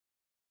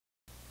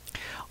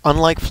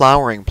Unlike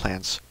flowering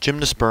plants,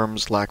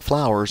 gymnosperms lack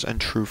flowers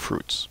and true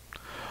fruits.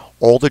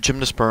 All the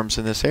gymnosperms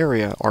in this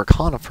area are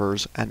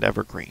conifers and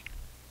evergreen.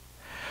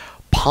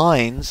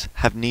 Pines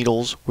have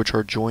needles which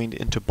are joined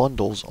into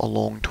bundles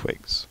along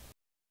twigs.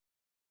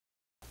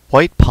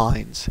 White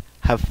pines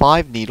have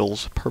 5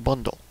 needles per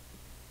bundle.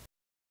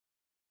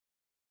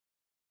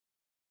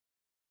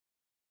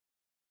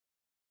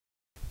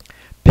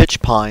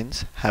 Pitch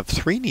pines have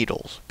 3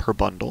 needles per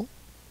bundle.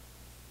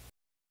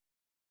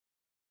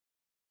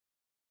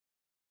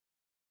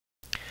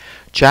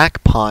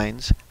 Jack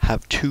pines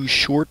have 2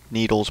 short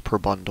needles per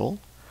bundle,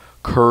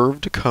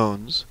 curved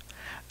cones,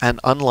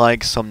 and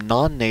unlike some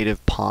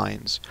non-native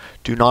pines,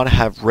 do not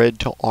have red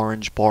to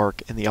orange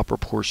bark in the upper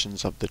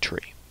portions of the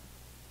tree.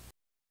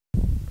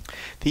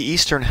 The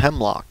eastern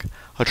hemlock,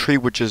 a tree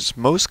which is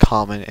most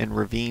common in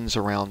ravines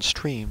around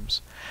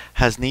streams,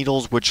 has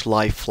needles which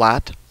lie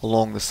flat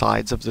along the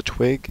sides of the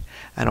twig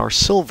and are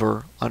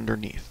silver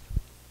underneath.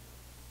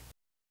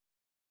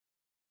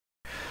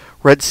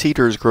 Red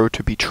cedars grow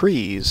to be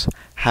trees,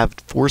 have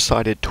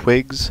 4-sided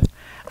twigs,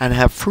 and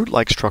have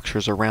fruit-like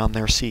structures around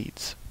their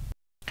seeds.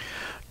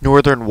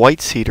 Northern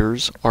white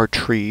cedars are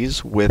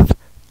trees with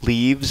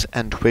leaves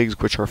and twigs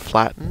which are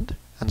flattened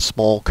and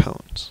small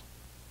cones.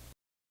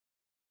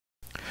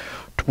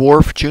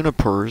 Dwarf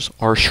junipers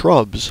are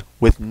shrubs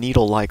with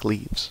needle-like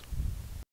leaves.